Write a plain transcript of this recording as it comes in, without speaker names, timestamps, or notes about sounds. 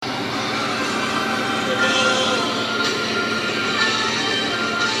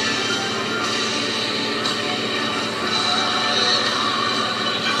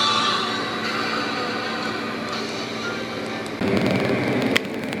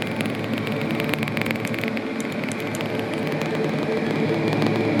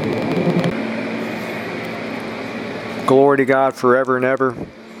Glory to God forever and ever.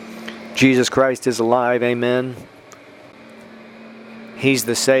 Jesus Christ is alive. Amen. He's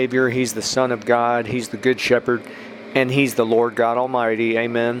the Savior. He's the Son of God. He's the Good Shepherd. And He's the Lord God Almighty.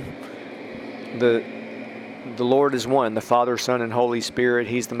 Amen. The Lord is one, the Father, Son, and Holy Spirit.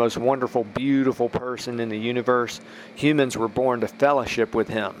 He's the most wonderful, beautiful person in the universe. Humans were born to fellowship with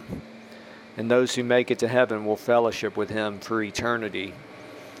Him. And those who make it to heaven will fellowship with Him for eternity.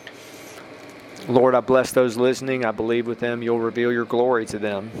 Lord, I bless those listening. I believe with them you'll reveal your glory to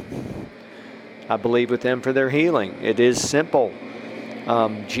them. I believe with them for their healing. It is simple.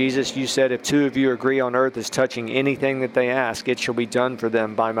 Jesus, you said if two of you agree on earth as touching anything that they ask, it shall be done for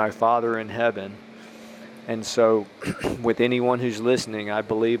them by my Father in heaven. And so with anyone who's listening, I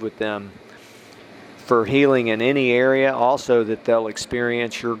believe with them for healing in any area, also that they'll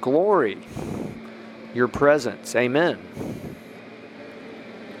experience your glory, your presence. Amen.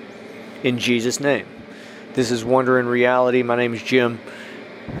 In Jesus' name. This is Wonder in Reality. My name is Jim.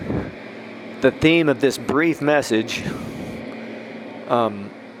 The theme of this brief message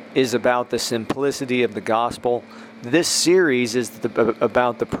is about the simplicity of the gospel. This series is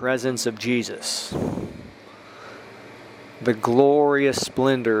about the presence of Jesus. The glorious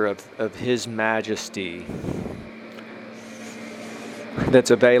splendor of His majesty that's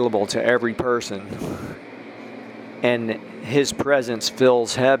available to every person. And His presence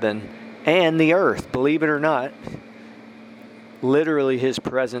fills heaven and the earth, believe it or not. Literally, His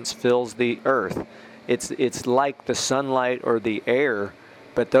presence fills the earth. It's like the sunlight or the air,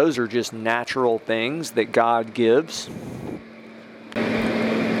 but those are just natural things that God gives.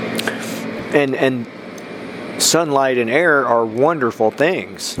 And sunlight and air are wonderful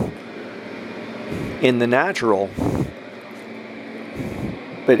things in the natural.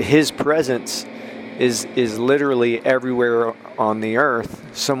 But His presence is literally everywhere on the earth.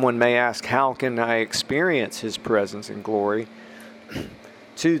 Someone may ask, how can I experience His presence and glory?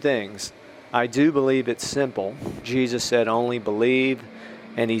 Two things. I do believe it's simple. Jesus said, only believe.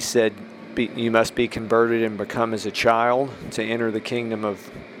 And He said, you must be converted and become as a child to enter the kingdom of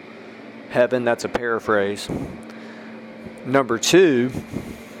heaven. That's a paraphrase. Number two,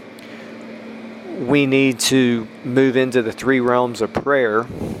 we need to move into the three realms of prayer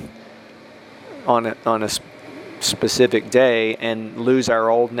on a specific day and lose our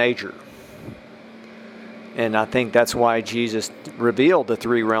old nature. And I think that's why Jesus revealed the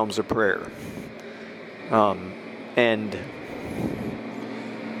three realms of prayer. And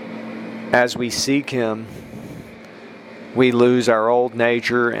as we seek Him, we lose our old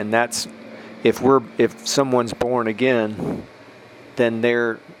nature, and that's if someone's born again, then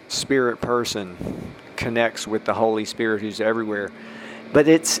their spirit person connects with the Holy Spirit who's everywhere. But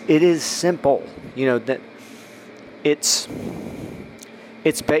it is simple, that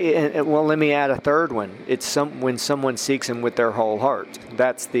well, let me add a third one. It's when someone seeks Him with their whole heart.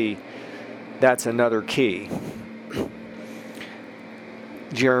 That's another key. In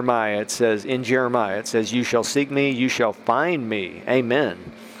Jeremiah, it says, you shall seek me, you shall find me.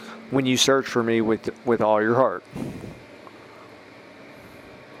 Amen. When you search for me with all your heart.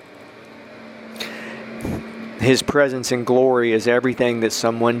 His presence and glory is everything that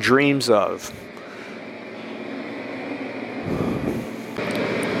someone dreams of.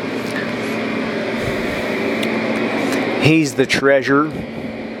 He's the treasure.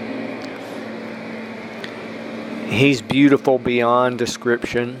 He's beautiful beyond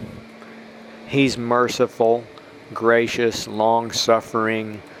description. He's merciful, gracious,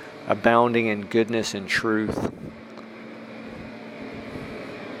 long-suffering, abounding in goodness and truth.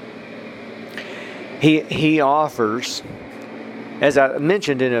 He offers, as I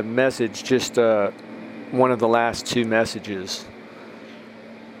mentioned in a message, just one of the last two messages,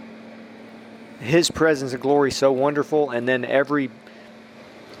 His presence and glory is so wonderful, and then everything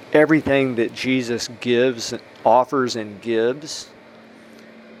that Jesus offers and gives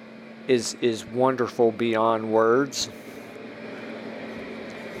is wonderful beyond words.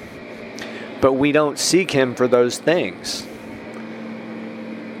 But we don't seek Him for those things.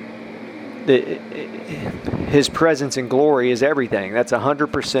 His presence and glory is everything. That's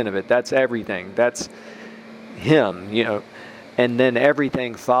 100% of it. That's everything. That's Him, and then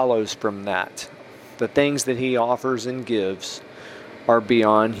everything follows from that. The things that He offers and gives are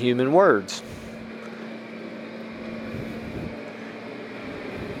beyond human words.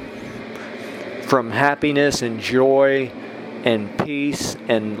 From happiness and joy and peace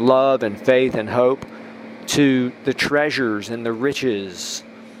and love and faith and hope to the treasures and the riches,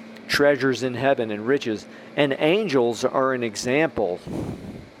 treasures in heaven and riches. And angels are an example.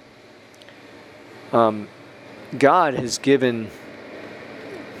 God has given,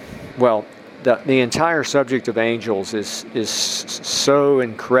 the entire subject of angels is so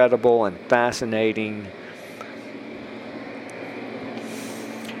incredible and fascinating.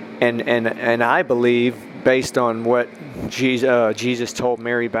 And I believe, based on what Jesus told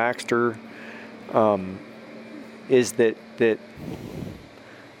Mary Baxter, is that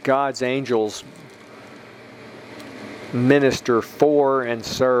God's angels minister for and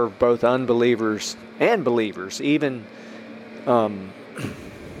serve both unbelievers and believers, even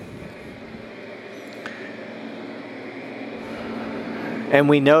and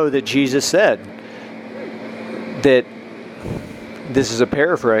we know that Jesus said that, this is a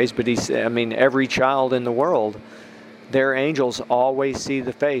paraphrase, but he said, I mean, every child in the world, their angels always see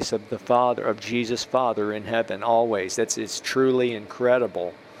the face of the Father, of Jesus' Father in heaven, always. It's truly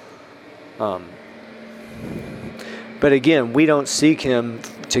incredible. But again, we don't seek Him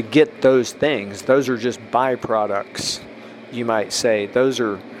to get those things. Those are just byproducts, you might say.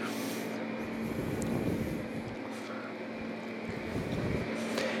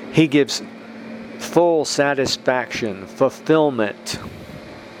 He gives full satisfaction, fulfillment,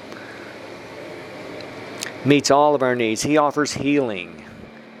 meets all of our needs. He offers healing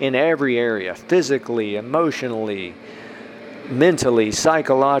in every area, physically, emotionally, mentally,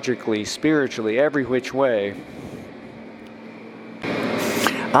 psychologically, spiritually, every which way.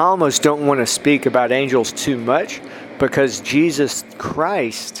 I almost don't want to speak about angels too much, because Jesus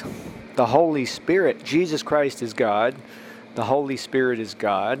Christ, the Holy Spirit, Jesus Christ is God, the Holy Spirit is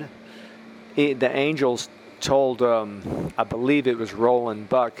God. The angels told, I believe it was Roland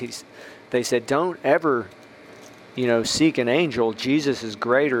Buck, they said, don't ever, seek an angel. Jesus is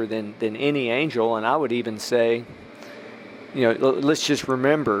greater than any angel. And I would even say, let's just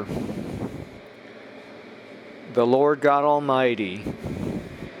remember, the Lord God Almighty,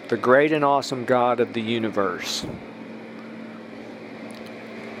 the great and awesome God of the universe,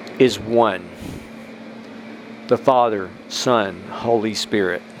 is one. The Father, Son, Holy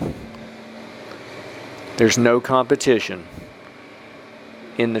Spirit. There's no competition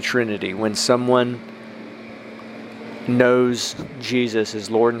in the Trinity. When someone knows Jesus as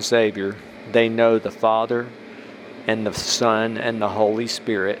Lord and Savior, they know the Father and the Son and the Holy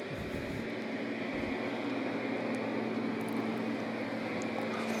Spirit.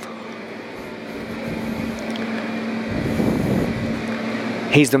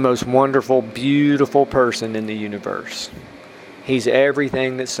 He's the most wonderful, beautiful person in the universe. He's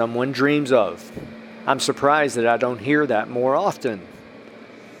everything that someone dreams of. I'm surprised that I don't hear that more often.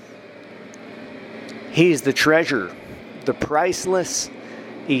 He's the treasure, the priceless,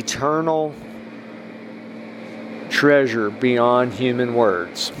 eternal treasure beyond human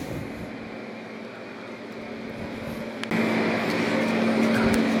words.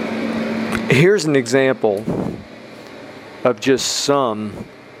 Here's an example of just some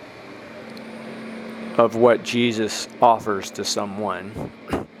of what Jesus offers to someone.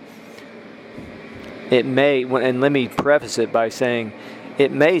 It may, and let me preface it by saying,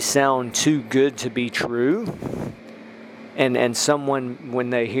 it may sound too good to be true. And someone,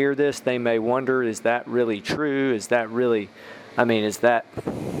 when they hear this, they may wonder, is that really true? Is that really, is that...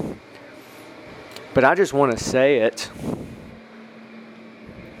 But I just want to say it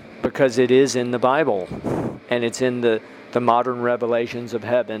because it is in the Bible. And it's in the modern revelations of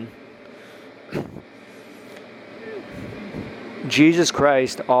heaven. Jesus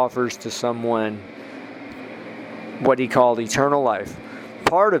Christ offers to someone what He called eternal life.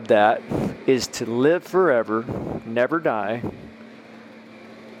 Part of that is to live forever, never die,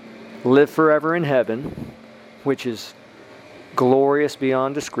 live forever in heaven, which is glorious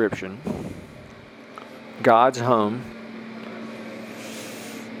beyond description, God's home,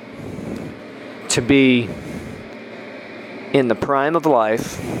 to be in the prime of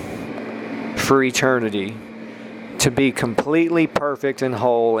life for eternity, to be completely perfect and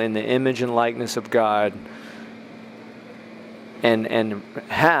whole in the image and likeness of God, and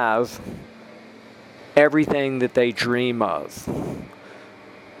have everything that they dream of.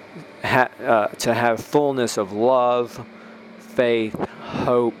 To have fullness of love, faith,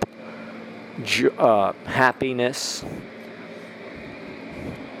 hope, happiness,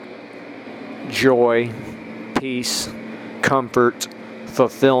 joy, peace, comfort,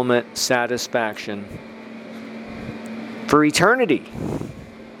 fulfillment, satisfaction for eternity.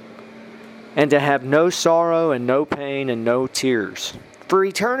 And to have no sorrow and no pain and no tears for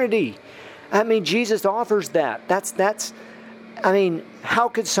eternity. Jesus offers that. How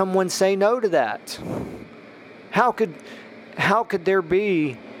could someone say no to that? How could there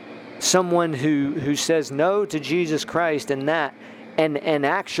be someone who says no to Jesus Christ and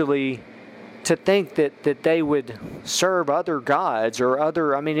actually to think that they would serve other gods or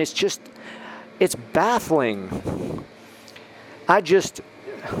other, it's just, It's baffling.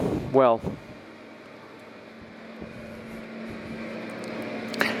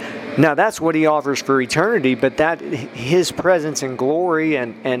 Now that's what he offers for eternity, but that his presence and glory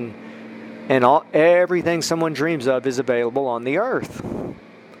and everything someone dreams of is available on the earth.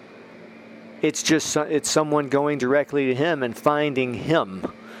 It's someone going directly to him and finding him.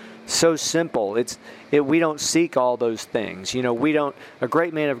 So simple. We don't seek all those things. A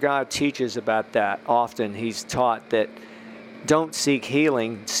great man of God teaches about that often. He's taught that don't seek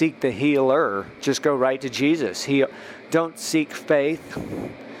healing, seek the healer. Just go right to Jesus. Don't seek faith.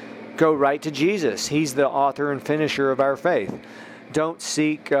 Go right to Jesus. He's the author and finisher of our faith. Don't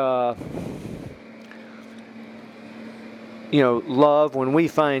seek, love. When we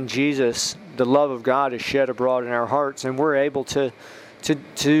find Jesus, the love of God is shed abroad in our hearts, and we're able to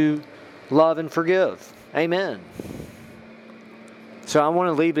love and forgive. Amen. So I want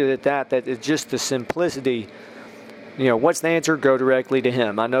to leave it at that it's just the simplicity. What's the answer? Go directly to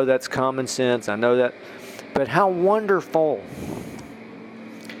him. I know that's common sense. I know that. But how wonderful.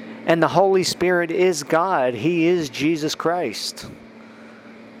 And the Holy Spirit is God. He is Jesus Christ.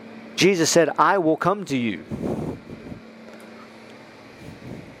 Jesus said, I will come to you.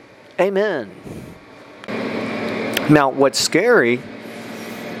 Amen. Now, what's scary,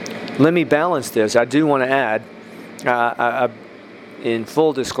 let me balance this. I do want to add, in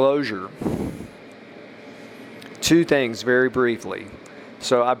full disclosure, two things very briefly.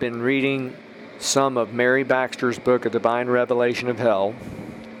 So I've been reading some of Mary Baxter's book, A Divine Revelation of Hell.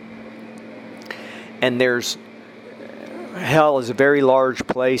 And hell is a very large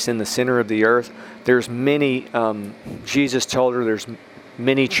place in the center of the earth. There's many, Jesus told her there's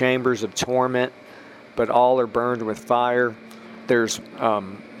many chambers of torment, but all are burned with fire. There's,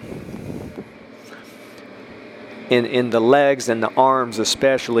 in the legs and the arms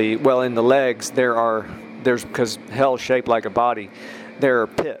especially, in the legs there's because hell's shaped like a body, there are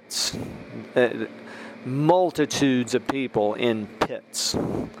pits. Multitudes of people in pits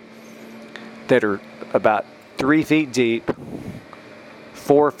that are about 3 feet deep,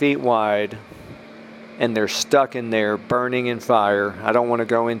 4 feet wide, and they're stuck in there burning in fire. I don't want to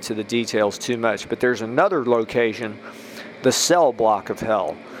go into the details too much, but there's another location, the cell block of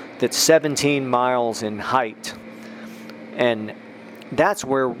hell, that's 17 miles in height. And that's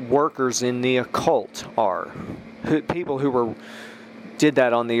where workers in the occult are. People who did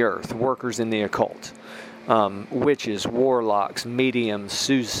that on the earth, workers in the occult. Witches, warlocks, mediums,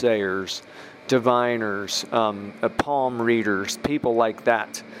 soothsayers, diviners, palm readers, people like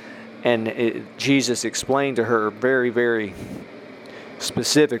that. And Jesus explained to her very, very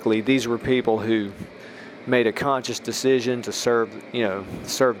specifically, these were people who made a conscious decision to serve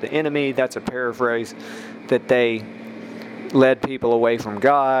the enemy. That's a paraphrase. That they led people away from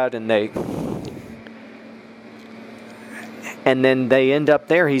God, and then they end up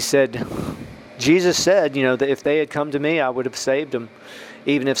there. Jesus said, that if they had come to me, I would have saved them.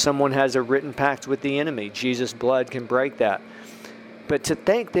 Even if someone has a written pact with the enemy, Jesus' blood can break that. But to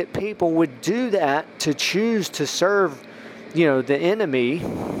think that people would do that, to choose to serve, the enemy,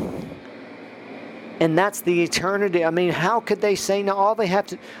 and that's the eternity. I mean, how could they say no?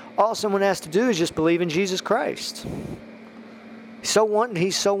 All someone has to do is just believe in Jesus Christ. He's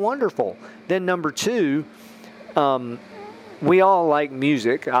so wonderful. Then number two, we all like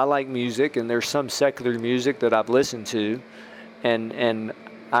music. I like music, and there's some secular music that I've listened to, and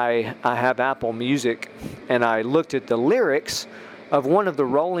I have Apple Music, and I looked at the lyrics of one of the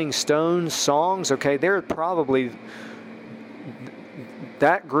Rolling Stones songs. Okay, they're probably,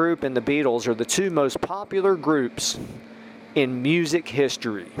 that group and the Beatles are the two most popular groups in music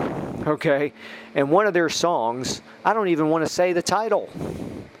history. Okay, and one of their songs, I don't even want to say the title.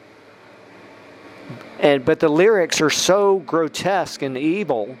 But the lyrics are so grotesque and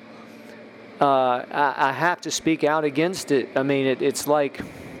evil, I have to speak out against it. I mean, it's like,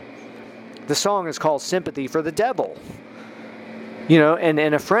 the song is called Sympathy for the Devil. And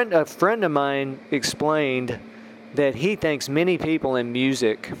a friend of mine explained that he thinks many people in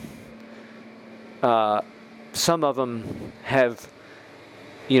music, some of them have,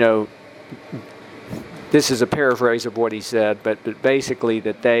 this is a paraphrase of what he said, but basically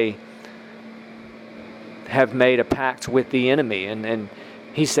that they have made a pact with the enemy, and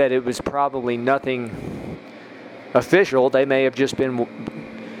he said it was probably nothing official. They may have just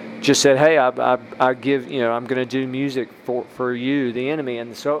said, hey, I give, I'm going to do music for you, the enemy.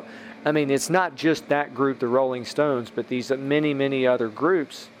 And so, I mean, it's not just that group, the Rolling Stones, but these many, many other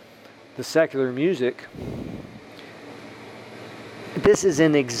groups, the secular music. This is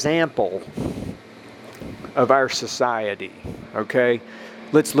an example of our society, okay?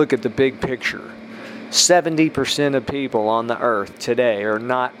 let's look at the big picture. 70% of people on the earth today are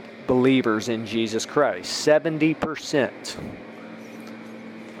not believers in Jesus Christ. 70%.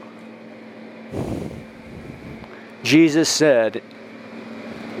 Jesus said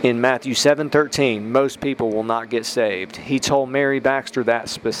in Matthew 7:13, most people will not get saved. He told Mary Baxter that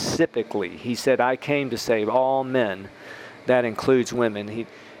specifically. He said, I came to save all men. That includes women.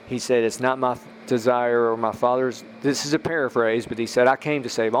 He said, it's not my desire or my Father's. This is a paraphrase, but he said, I came to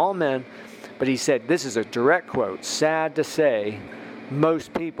save all men. But he said, this is a direct quote, sad to say,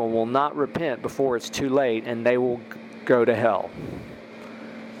 most people will not repent before it's too late, and they will go to hell.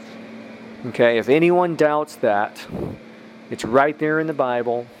 Okay, if anyone doubts that, it's right there in the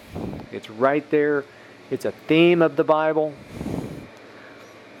Bible. It's right there. It's a theme of the Bible.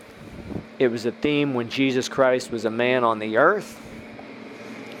 It was a theme when Jesus Christ was a man on the earth.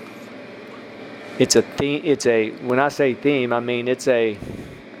 It's a theme. When I say theme, I mean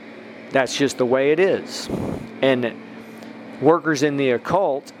that's just the way it is. And workers in the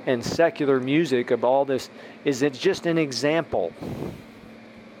occult and secular music of all this, is it just an example?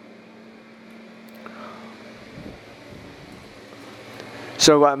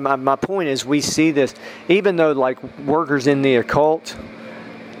 So my point is, we see this, even though like workers in the occult,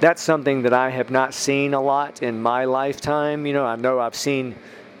 that's something that I have not seen a lot in my lifetime. You know I've seen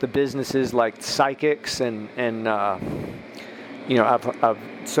the businesses like psychics and I've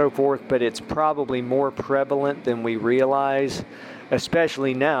so forth, but it's probably more prevalent than we realize,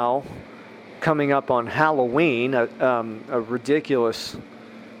 especially now, coming up on Halloween, a ridiculous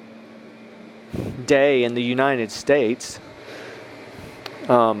day in the United States.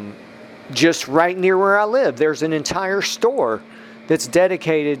 Just right near where I live, there's an entire store that's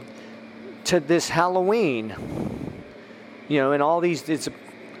dedicated to this Halloween. And all these, it's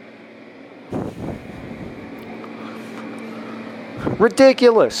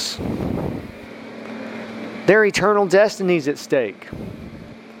ridiculous. Their eternal destiny's at stake.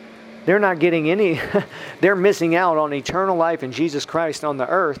 They're not getting any, they're missing out on eternal life in Jesus Christ on the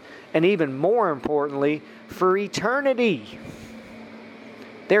earth, and even more importantly, for eternity.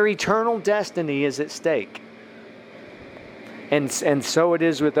 Their eternal destiny is at stake. And so it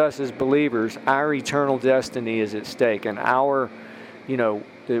is with us as believers. Our eternal destiny is at stake. And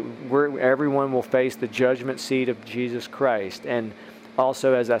everyone will face the judgment seat of Jesus Christ. And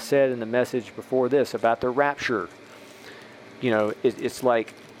also, as I said in the message before this about the rapture, it's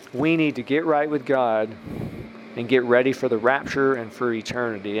like we need to get right with God and get ready for the rapture and for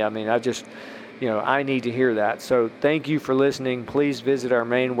eternity. I mean, I need to hear that. So thank you for listening. Please visit our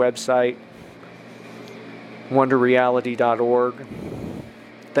main website, wonderreality.org.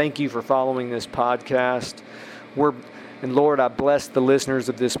 Thank you for following this podcast. And Lord, I bless the listeners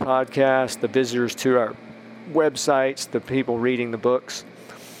of this podcast, the visitors to our websites, the people reading the books.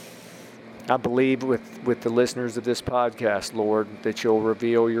 I believe with the listeners of this podcast, Lord, that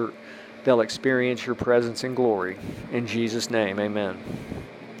you'll they'll experience your presence and glory. In Jesus' name, amen.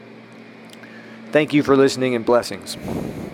 Thank you for listening, and blessings.